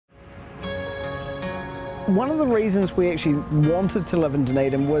One of the reasons we actually wanted to live in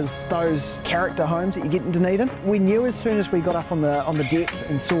Dunedin was those character homes that you get in Dunedin. We knew as soon as we got up on the deck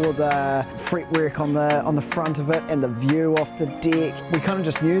and saw the fretwork on the front of it and the view off the deck, we kind of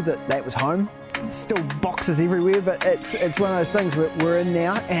just knew that that was home. There's still boxes everywhere, but it's one of those things we're in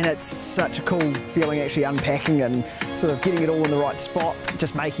now, and it's such a cool feeling actually unpacking and sort of getting it all in the right spot,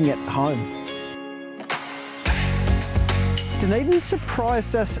 just making it home. Dunedin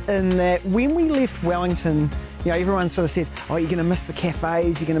surprised us in that when we left Wellington, you know, everyone sort of said, oh, you're going to miss the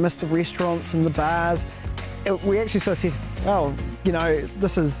cafes, you're going to miss the restaurants and the bars. We actually sort of said, oh, you know,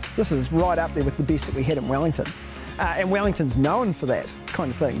 this is right up there with the best that we had in Wellington. And Wellington's known for that kind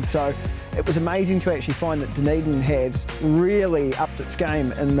of thing. So it was amazing to actually find that Dunedin had really upped its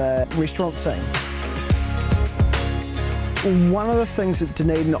game in the restaurant scene. One of the things that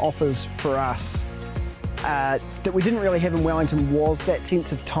Dunedin offers for us that we didn't really have in Wellington was that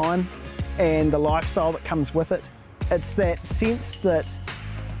sense of time and the lifestyle that comes with it. It's that sense that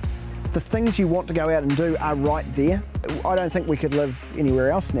the things you want to go out and do are right there. I don't think we could live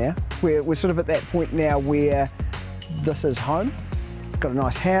anywhere else now. We're sort of at that point now where this is home. We've got a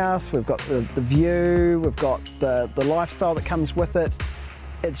nice house, we've got the view, we've got the lifestyle that comes with it.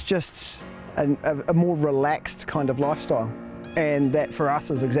 It's just a more relaxed kind of lifestyle, and that for us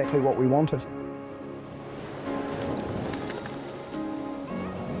is exactly what we wanted.